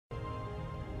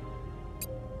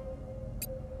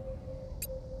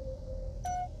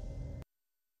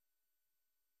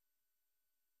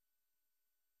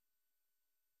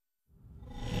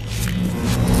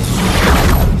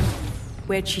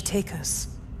Where'd she take us?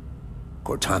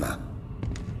 Cortana.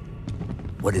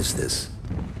 What is this?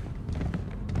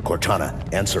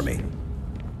 Cortana, answer me.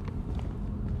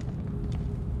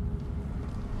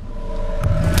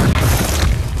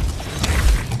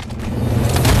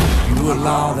 You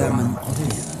allow them an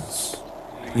audience.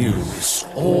 Use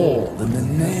all in the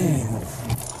name of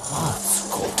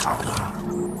hearts, Cortana.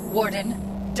 Warden,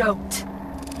 don't.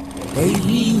 They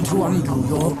mean to undo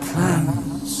your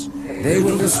plans. They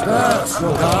will disperse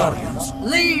your guardians.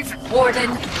 Leave, Warden!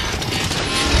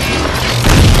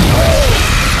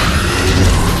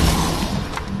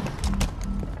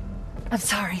 I'm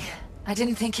sorry. I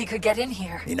didn't think he could get in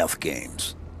here. Enough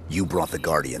games. You brought the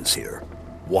Guardians here.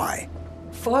 Why?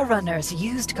 Forerunners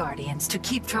used Guardians to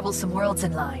keep troublesome worlds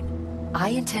in line. I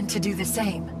intend to do the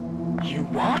same. You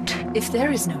what? If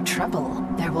there is no trouble,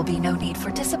 there will be no need for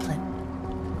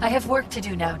discipline. I have work to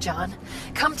do now, John.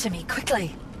 Come to me,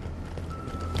 quickly.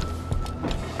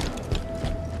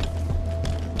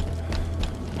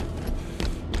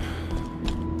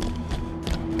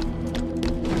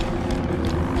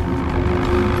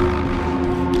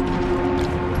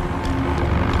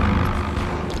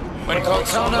 When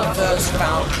Cortana first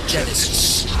found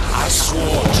Genesis, I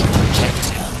swore to protect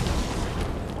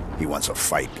her. He wants a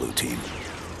fight, Blue Team.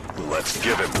 Let's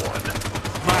give him one.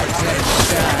 My pledge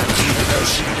stands even though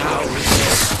she now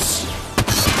resists.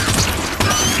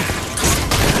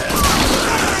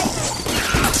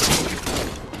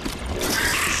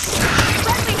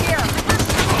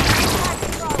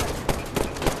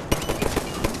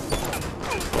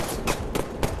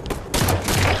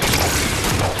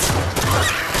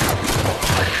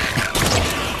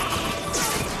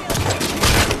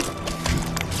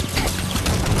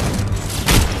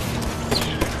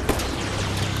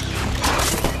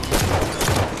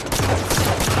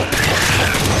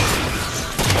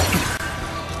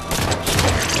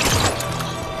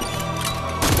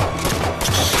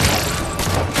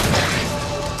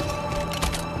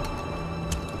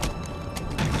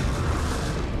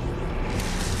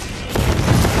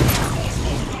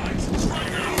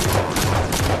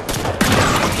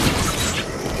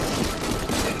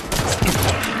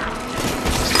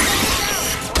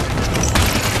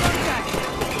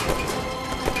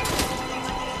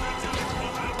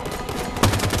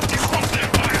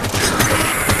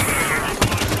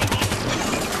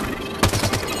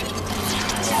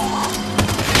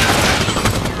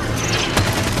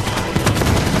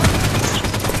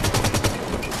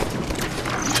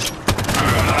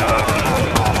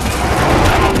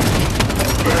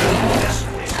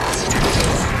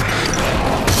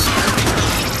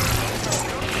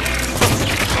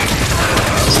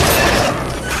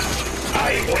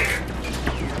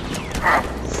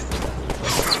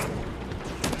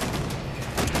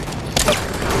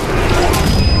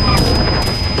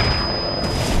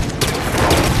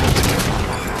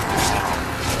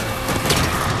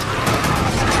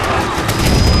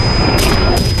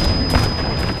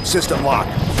 System lock.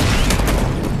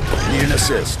 Need an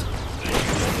assist.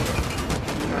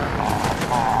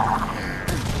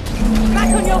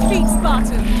 Back on your feet,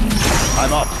 Spartan!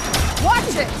 I'm up.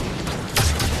 Watch it!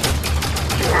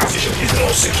 Position is all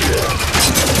secure.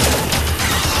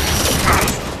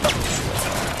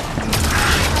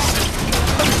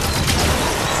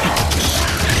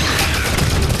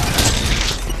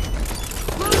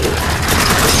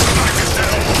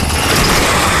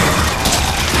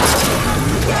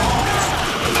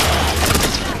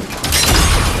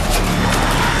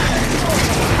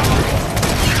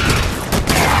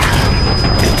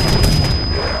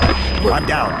 I'm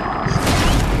down.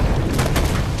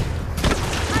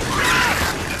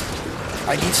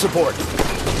 I need support.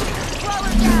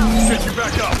 Get you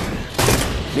back up.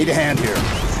 Need a hand here.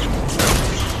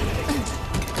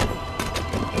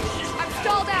 I'm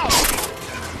stalled out!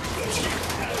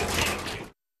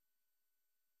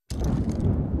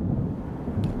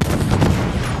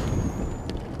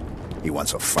 He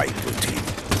wants a fight, Blue Team.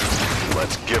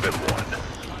 Let's give him one.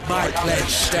 My pledge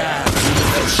stands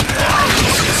even though she now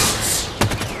resists.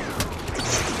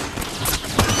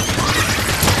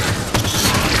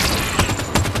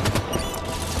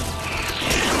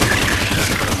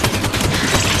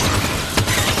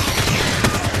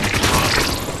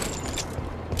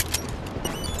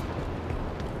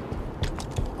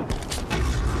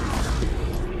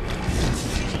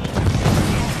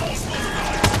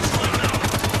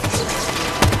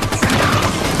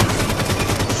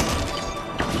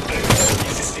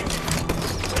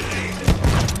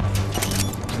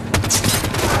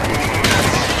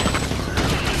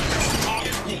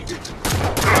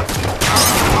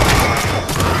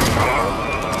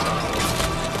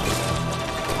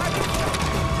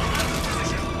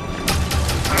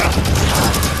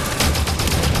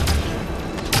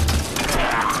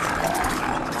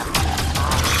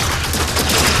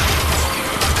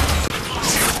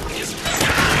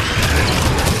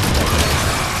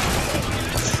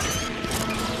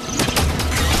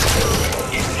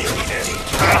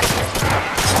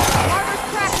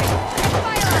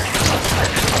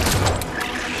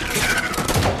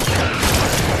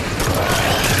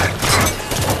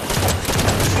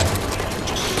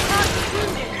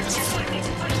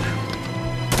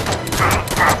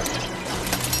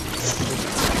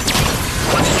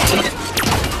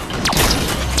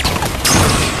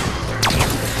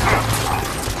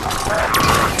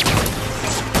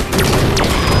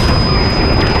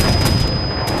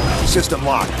 System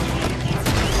locked.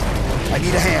 I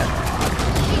need a hand.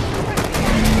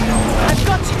 I've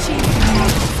got you, Chief.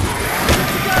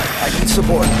 I need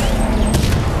support.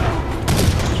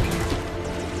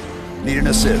 Need an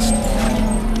assist.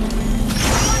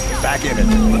 Back in it.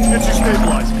 Let's get you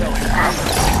stabilized, Kelly.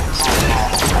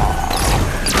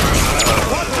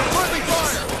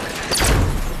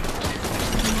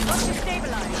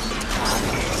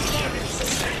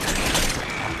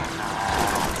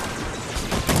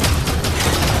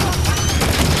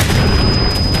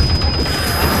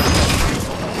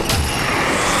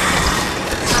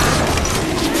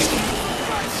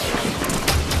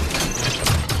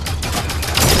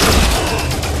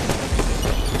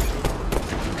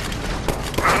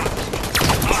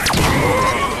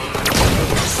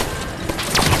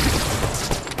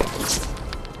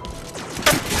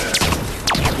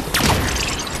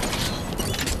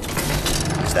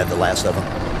 Is that the last of them?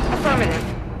 Affirmative.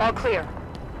 All clear.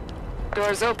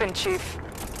 Doors open, Chief.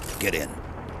 Get in.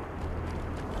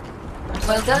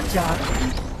 Well done, John.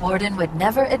 Warden would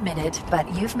never admit it,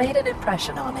 but you've made an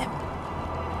impression on him.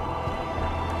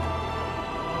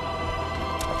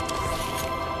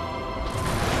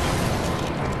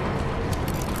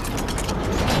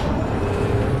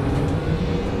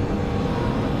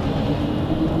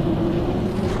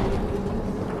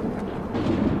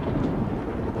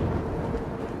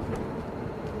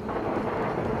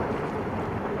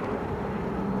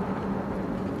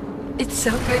 It's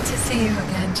so good to see you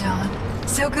again, John.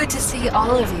 So good to see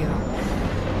all of you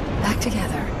back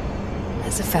together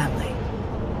as a family.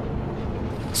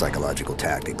 Psychological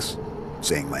tactics.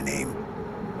 Saying my name.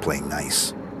 Playing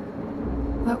nice.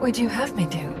 What would you have me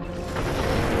do?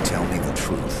 Tell me the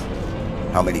truth.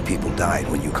 How many people died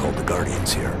when you called the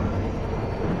Guardians here?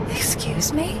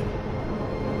 Excuse me?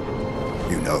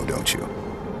 You know, don't you?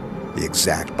 The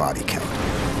exact body count.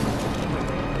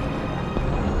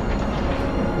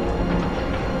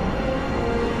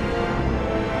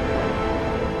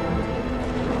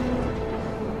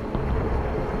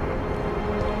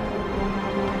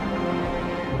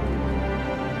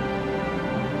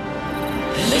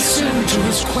 Listen to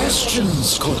his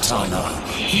questions, Cortana.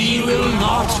 He will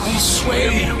not be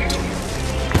swayed.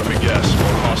 Let me guess,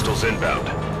 more hostiles inbound.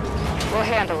 We'll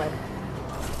handle it.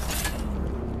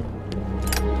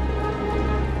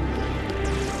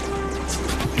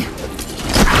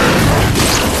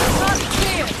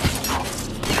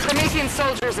 Promethean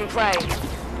soldiers in play.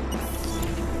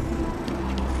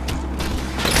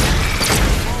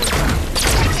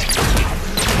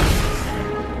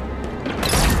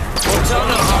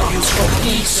 Cortana argues for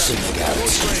peace in the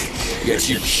galaxy, yet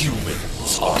you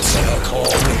humans answer her call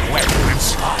with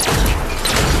weapons fired.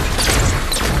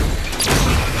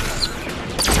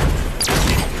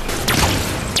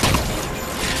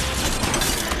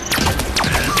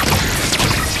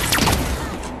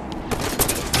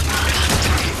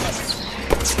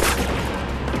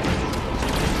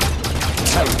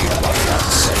 Tell me what that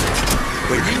said.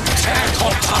 When you tear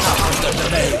Cortana from the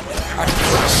domain and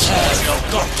crush her in your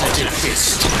gauntleted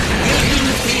fist, will you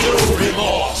feel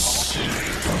remorse?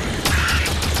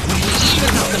 Will you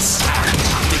even understand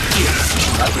the gift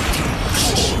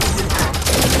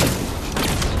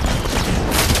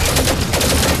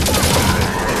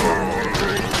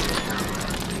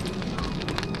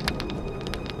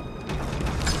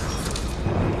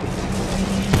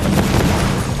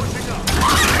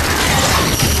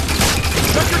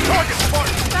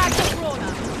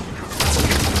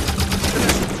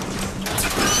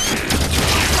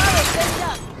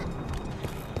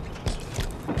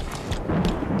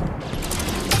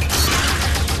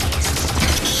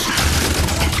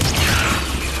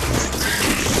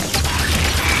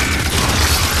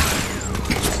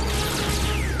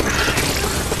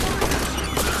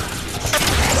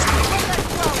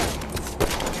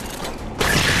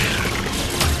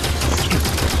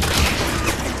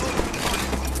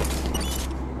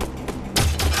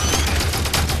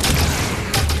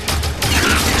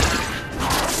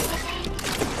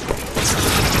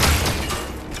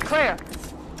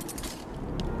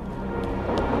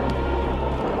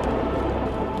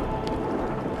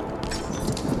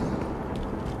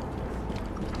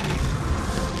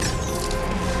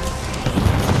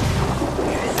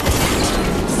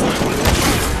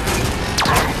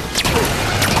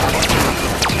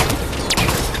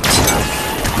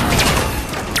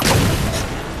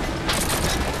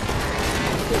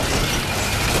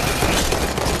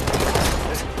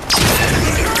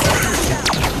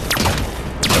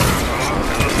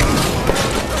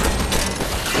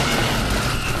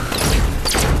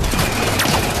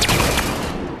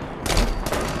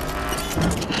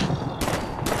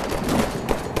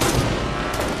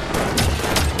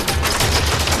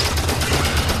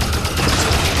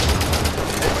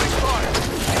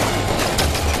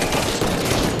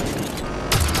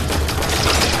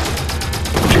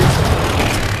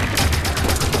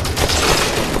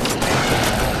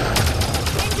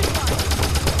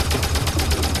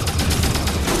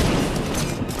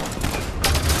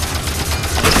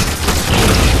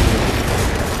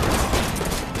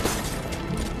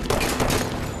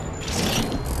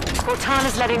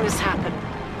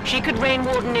She could rein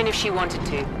Warden in if she wanted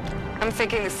to. I'm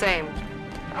thinking the same.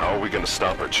 How are we gonna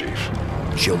stop her, Chief?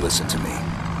 She'll listen to me.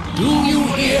 Do you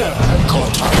hear,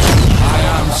 Cortana? I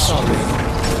am sorry.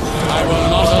 I will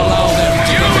not allow them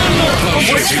to get any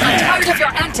closer to I'm you. tired of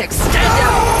your antics. Stand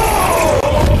down.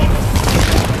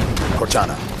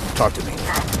 Cortana, talk to me.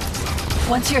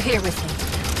 Once you're here with me.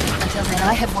 Until then,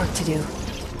 I have work to do.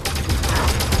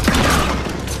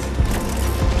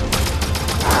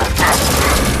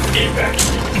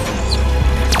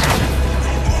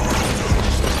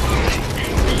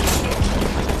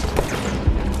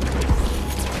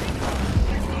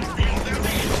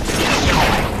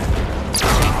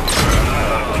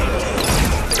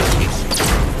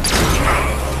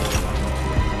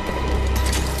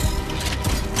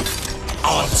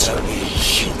 Answer me,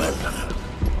 human.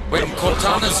 When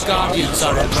Cortana's guardians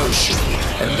are in motion,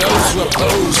 and those who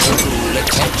oppose the rule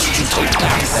attempt to take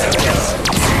back their realms,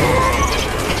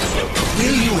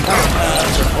 will you help her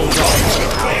to hold on to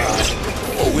her?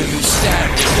 Or will you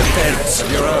stand in defense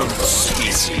of your own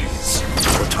species?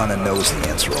 Cortana knows the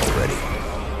answer already.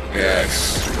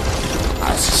 Yes,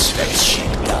 I suspect she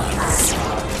does.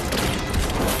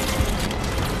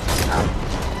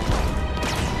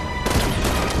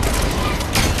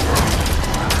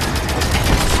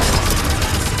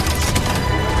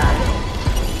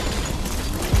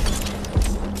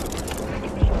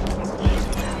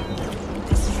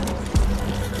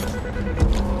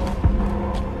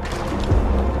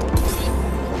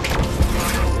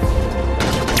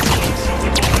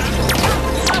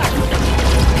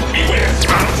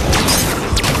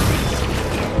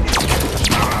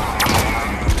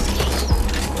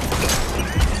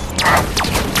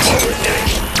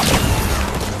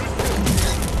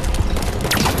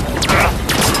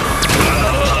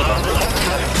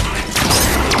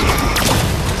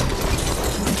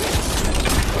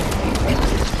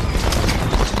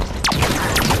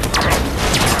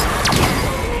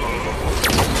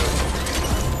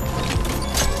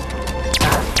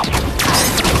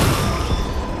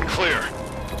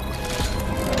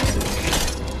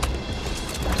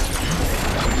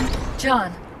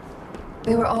 John,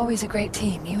 we were always a great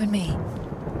team, you and me.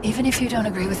 Even if you don't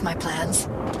agree with my plans,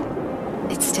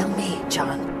 it's still me,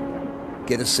 John.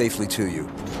 Get us safely to you,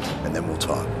 and then we'll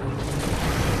talk.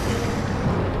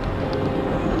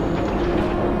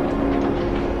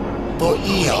 For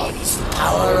eons, the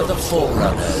power of the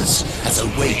Forerunners has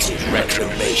awaited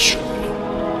reclamation.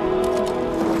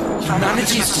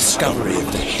 Humanity's discovery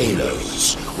of the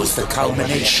Halos was the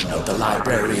culmination of the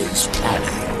Librarian's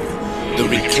planning. The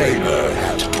Reclaimer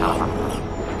had come.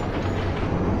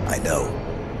 I know.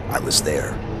 I was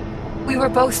there. We were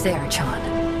both there, John.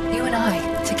 You and I,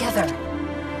 together.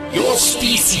 Your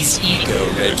species' ego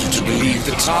led you to believe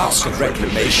the task of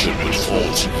reclamation would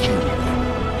fall to you.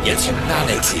 Yet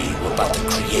humanity were but the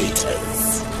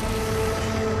creators.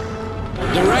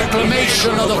 The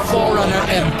reclamation of the Forerunner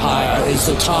Empire is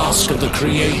the task of the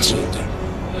created.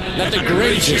 That the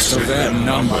greatest of their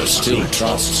number still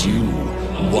trusts you,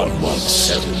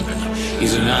 117,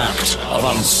 is an act of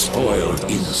unspoiled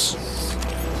innocence.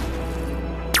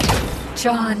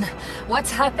 John,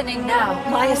 what's happening now?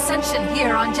 My ascension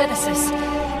here on Genesis.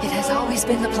 It has always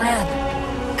been the plan.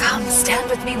 Come, stand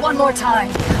with me one more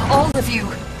time. All of you.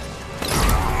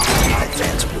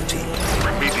 Advance, Blue Team.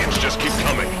 Prometheans just keep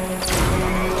coming.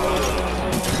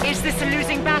 Is this a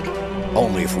losing battle?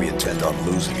 Only if we intend on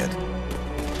losing it.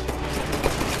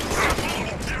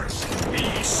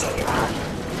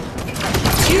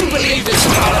 Do you believe this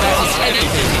combat is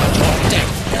anything but your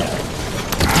death?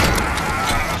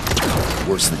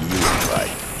 Worse than you,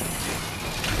 right?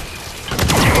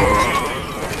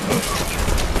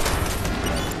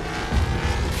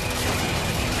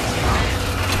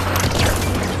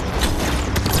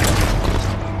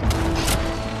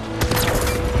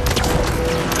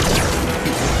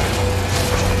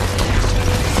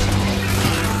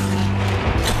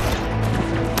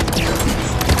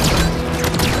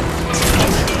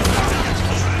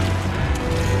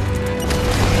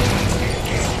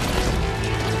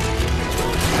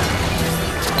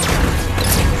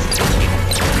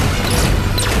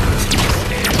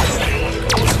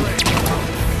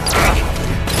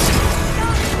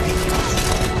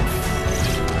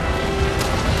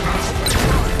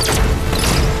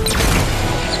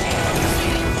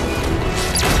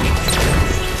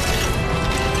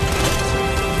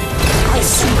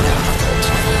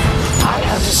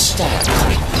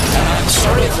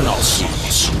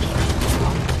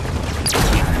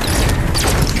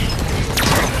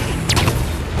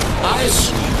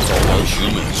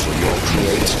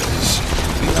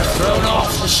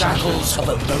 Shackles of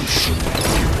emotion.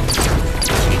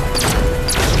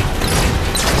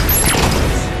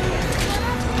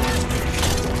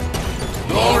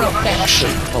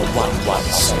 mission for one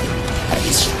once and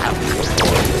his family of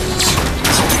warriors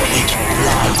to make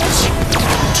light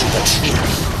to the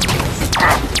truth.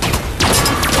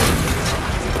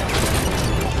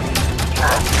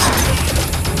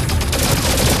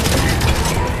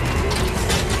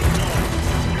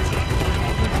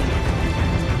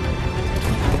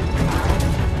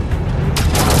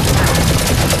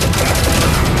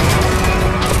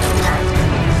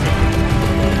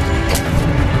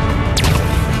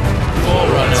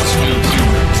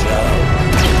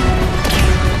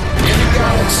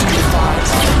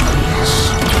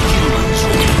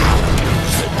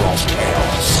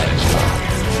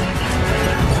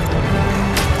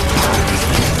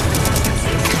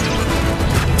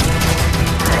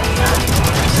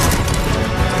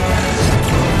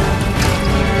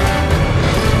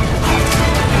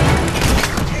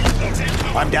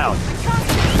 I'm down.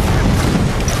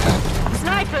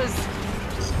 Snipers!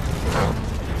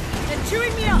 They're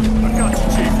chewing me up! I got you,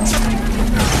 Chief.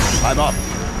 I'm up.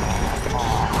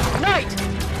 Knight!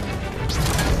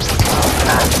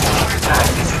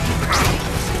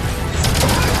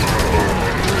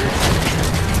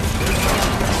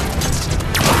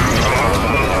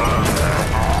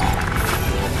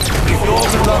 If your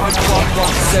beloved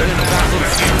 117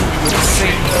 battles with the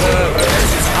same fervor as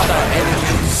his other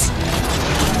enemies,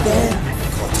 then,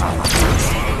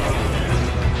 Cortana,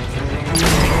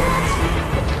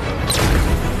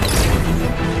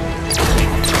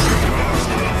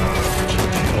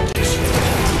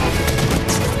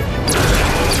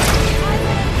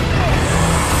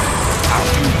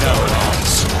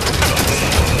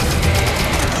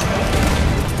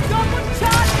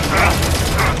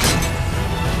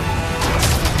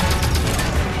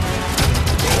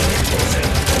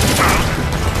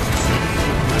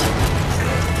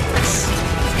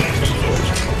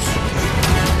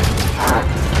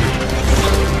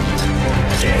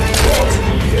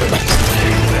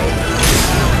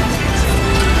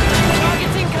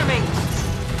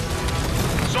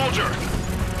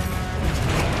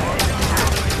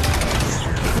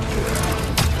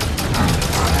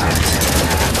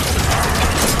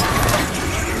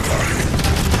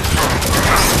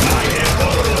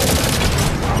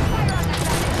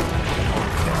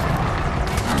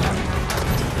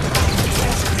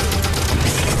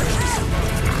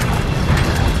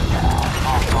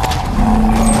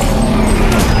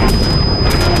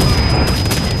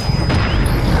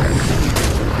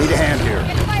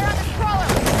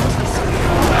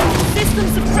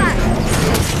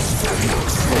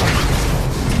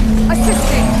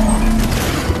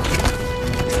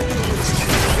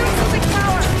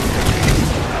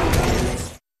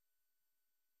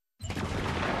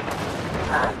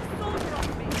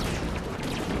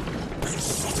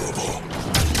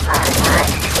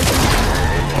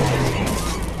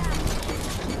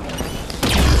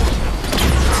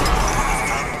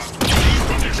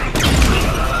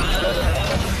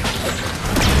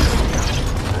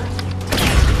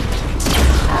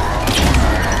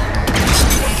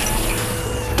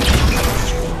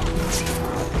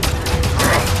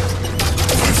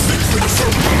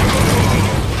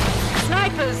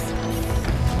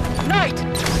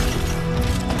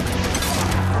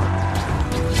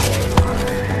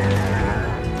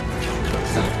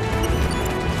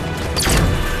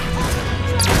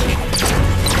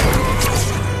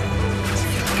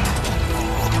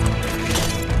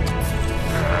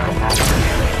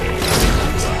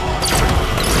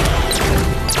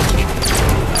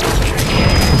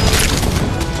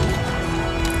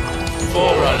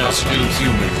 still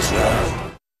human as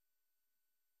well.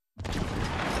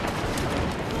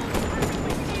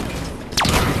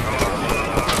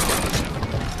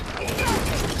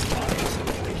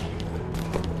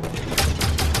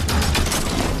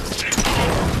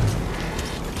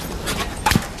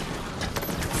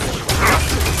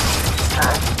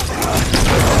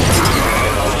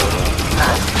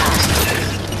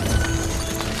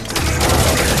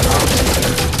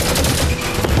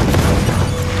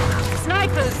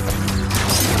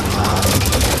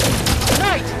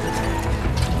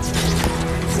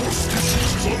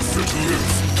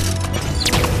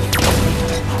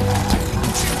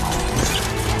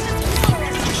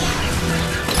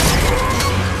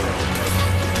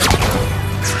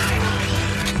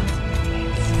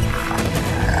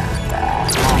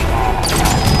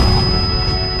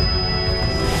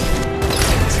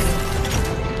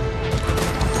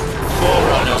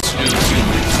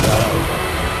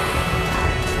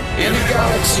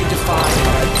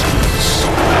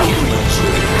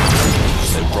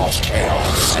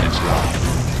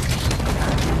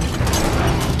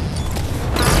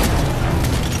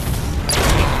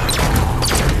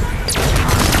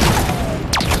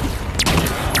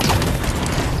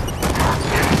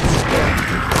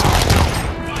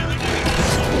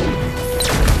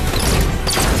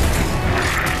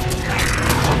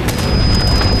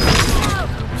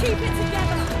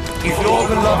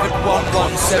 beloved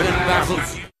 117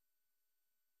 battlefield.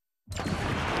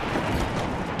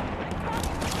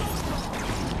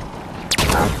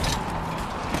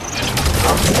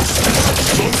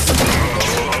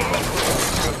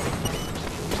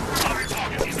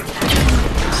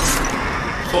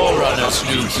 Forerunners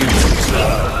knew humans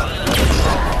well.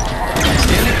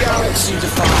 In a galaxy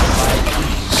defined by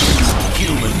peace,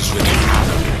 humans were the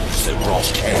animals that brought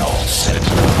chaos and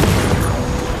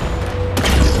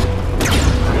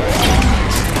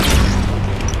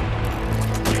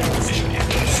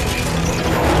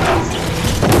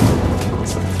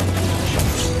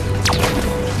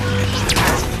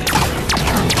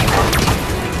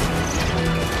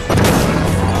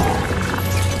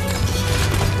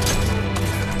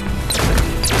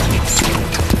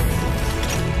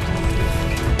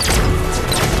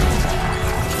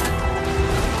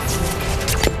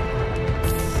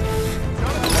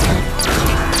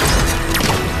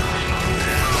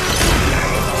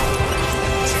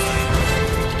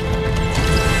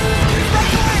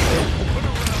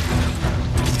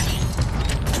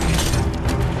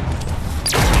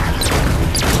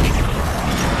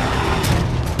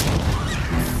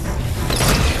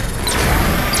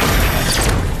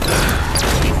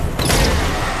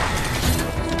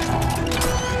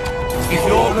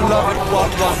beloved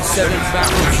 117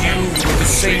 battles you with the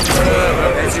same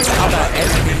fervor as its other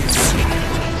enemies.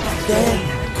 Then,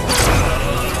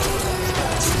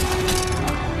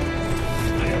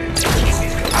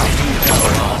 how do you know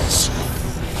us?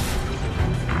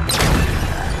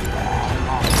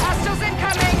 Hostiles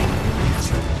incoming!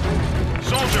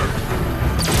 Soldier!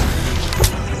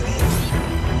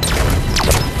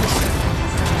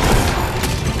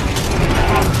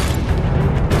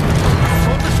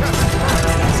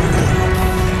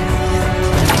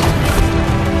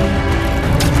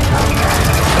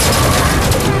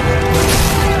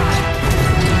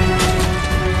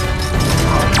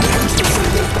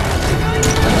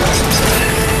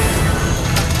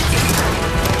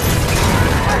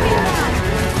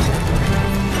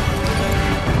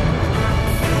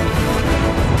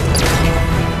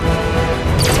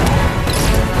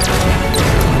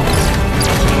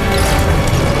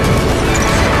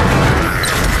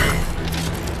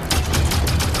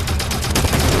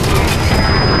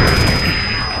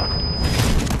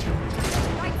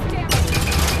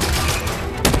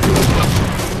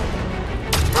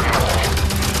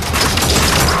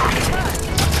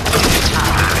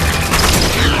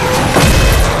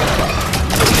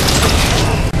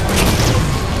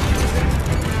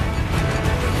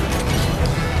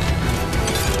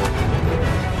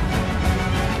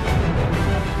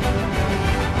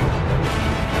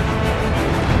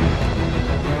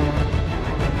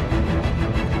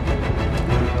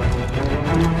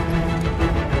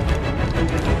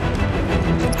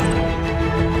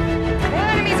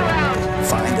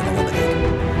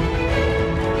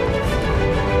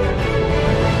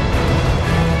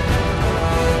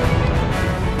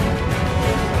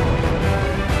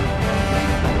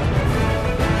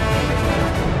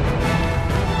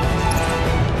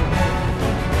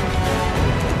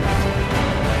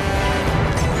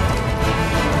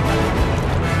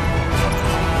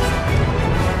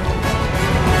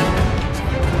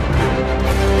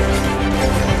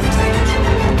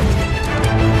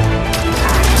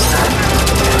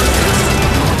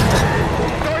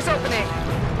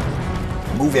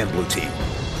 Move in, Blue Team.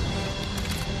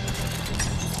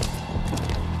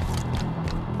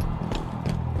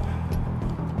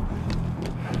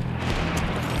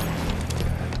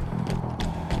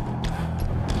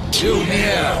 Too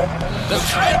near! The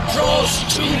threat draws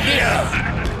too near!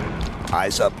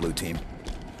 Eyes up, Blue Team.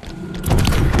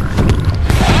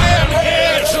 I am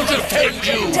here to defend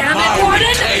you, Damn my it, Warden!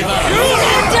 reclaimer!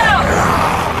 Stand down!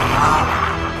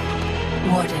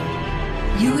 Warden,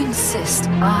 you insist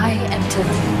I am to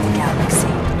lead the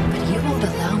galaxy, but you won't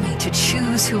allow me to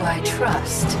choose who I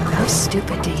trust. How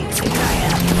stupid do you think I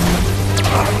am?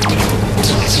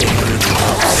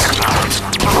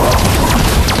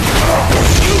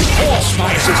 You force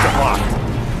my System lock.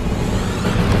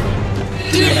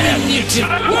 diminutive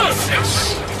worthless!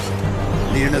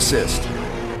 Need an assist.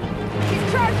 He's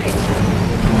charging!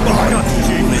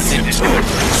 Listen to it,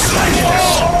 sliders!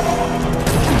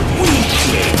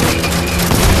 Weakling!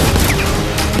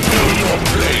 Know your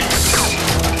place!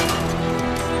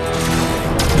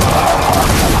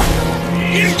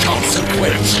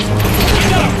 Inconsequent!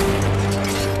 Enough!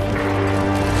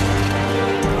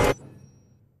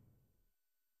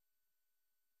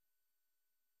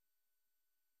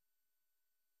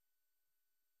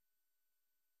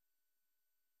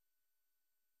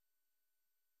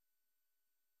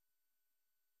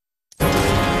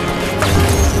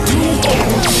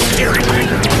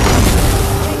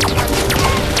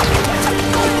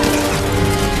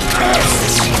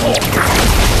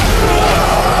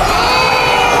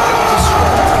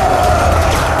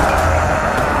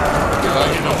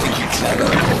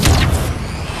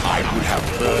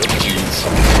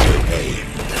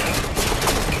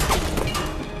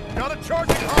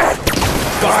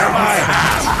 By my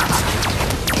hand!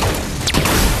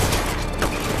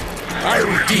 I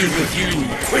will deal with you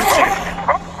quickly!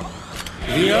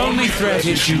 The only threat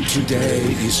issued today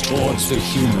is towards the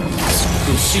humans,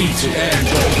 who seek to end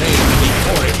your reign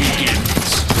before it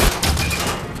begins.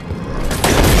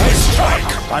 I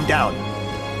strike! I'm down.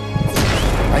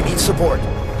 I need support.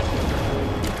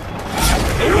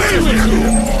 Away with you!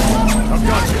 I've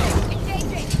got you.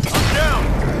 I'm down.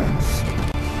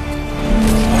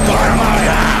 By my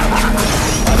hand!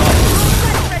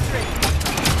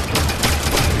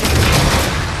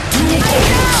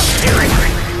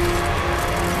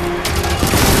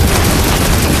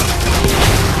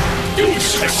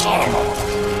 Useless armor!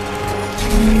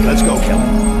 Let's go,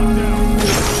 Kelly.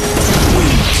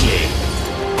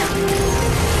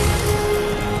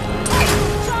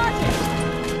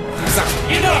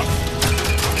 Enough!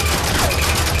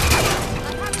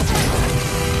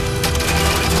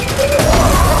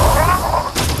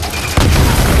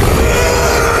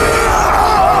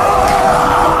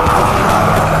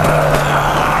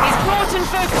 He's brought in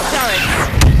focus turrets.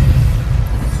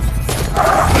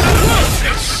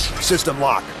 System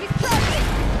lock.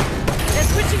 They're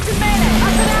switching to melee.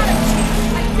 Up and out of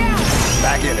I'm down.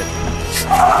 Back in it.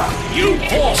 You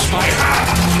force my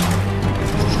hand!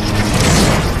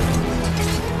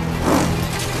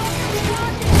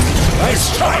 I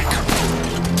strike!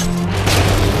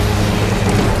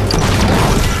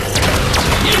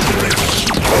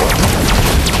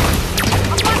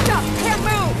 I'm locked up. Can't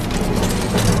move.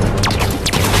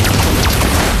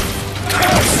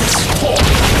 Curse this form!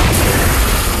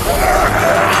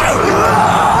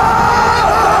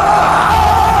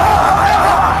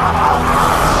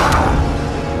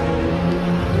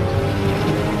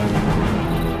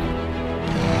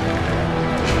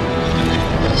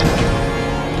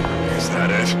 Is that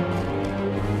it?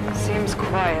 Seems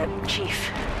quiet. Chief,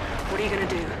 what are you gonna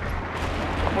do?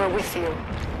 We're with you.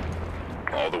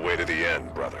 All the way to the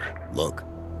end, brother. Look.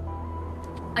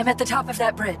 I'm at the top of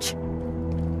that bridge.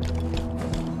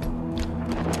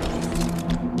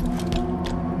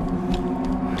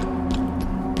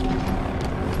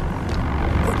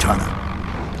 Cortana.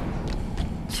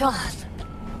 John.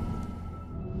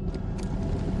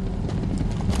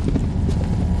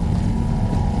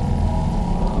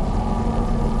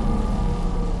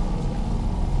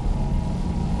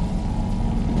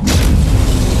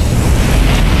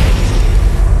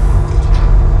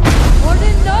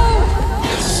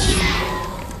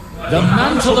 The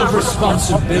mantle of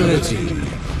responsibility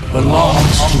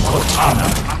belongs to Cortana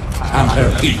and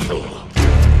her people.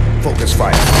 Focus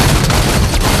fire.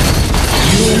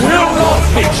 You will not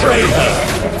betray her!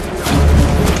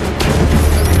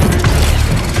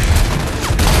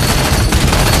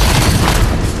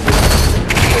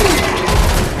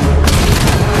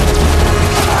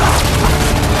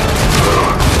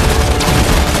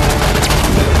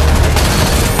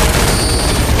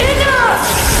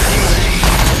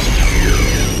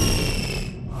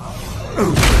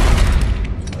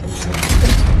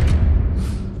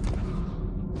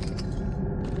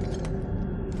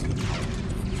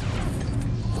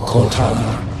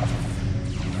 Cortana,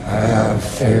 I have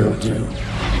failed you.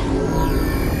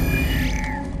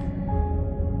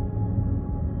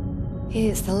 He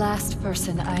is the last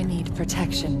person I need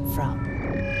protection from.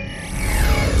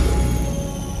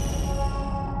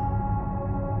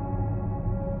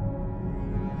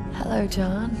 Hello,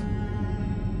 John.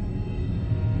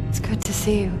 It's good to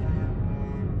see you.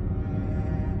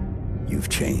 You've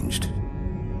changed.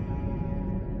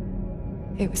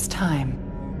 It was time.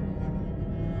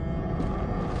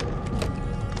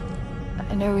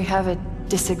 I know we have a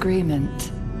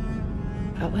disagreement,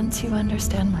 but once you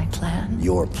understand my plan...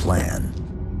 Your plan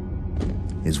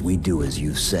is we do as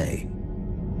you say.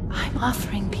 I'm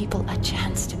offering people a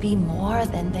chance to be more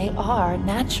than they are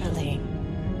naturally.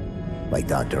 Like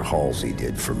Dr. Halsey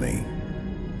did for me.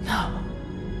 No.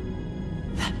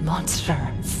 That monster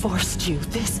forced you.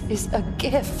 This is a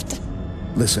gift.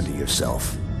 Listen to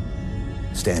yourself.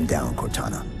 Stand down,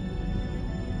 Cortana.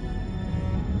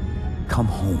 Come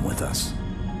home with us.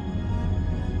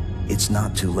 It's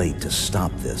not too late to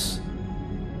stop this.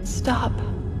 Stop.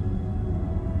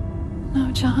 No,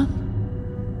 John.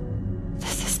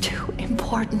 This is too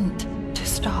important to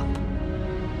stop.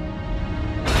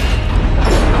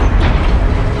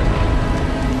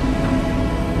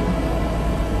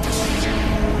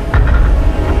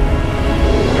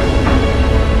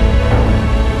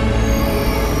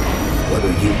 What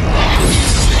are you?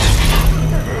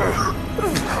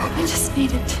 I just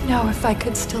needed to know if I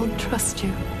could still trust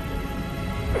you.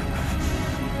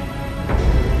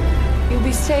 You'll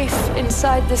be safe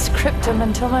inside this cryptum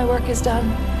until my work is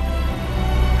done.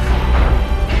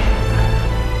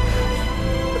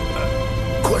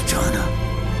 Cortana.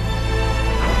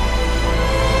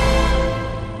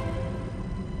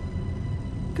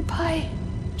 Goodbye,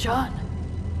 John.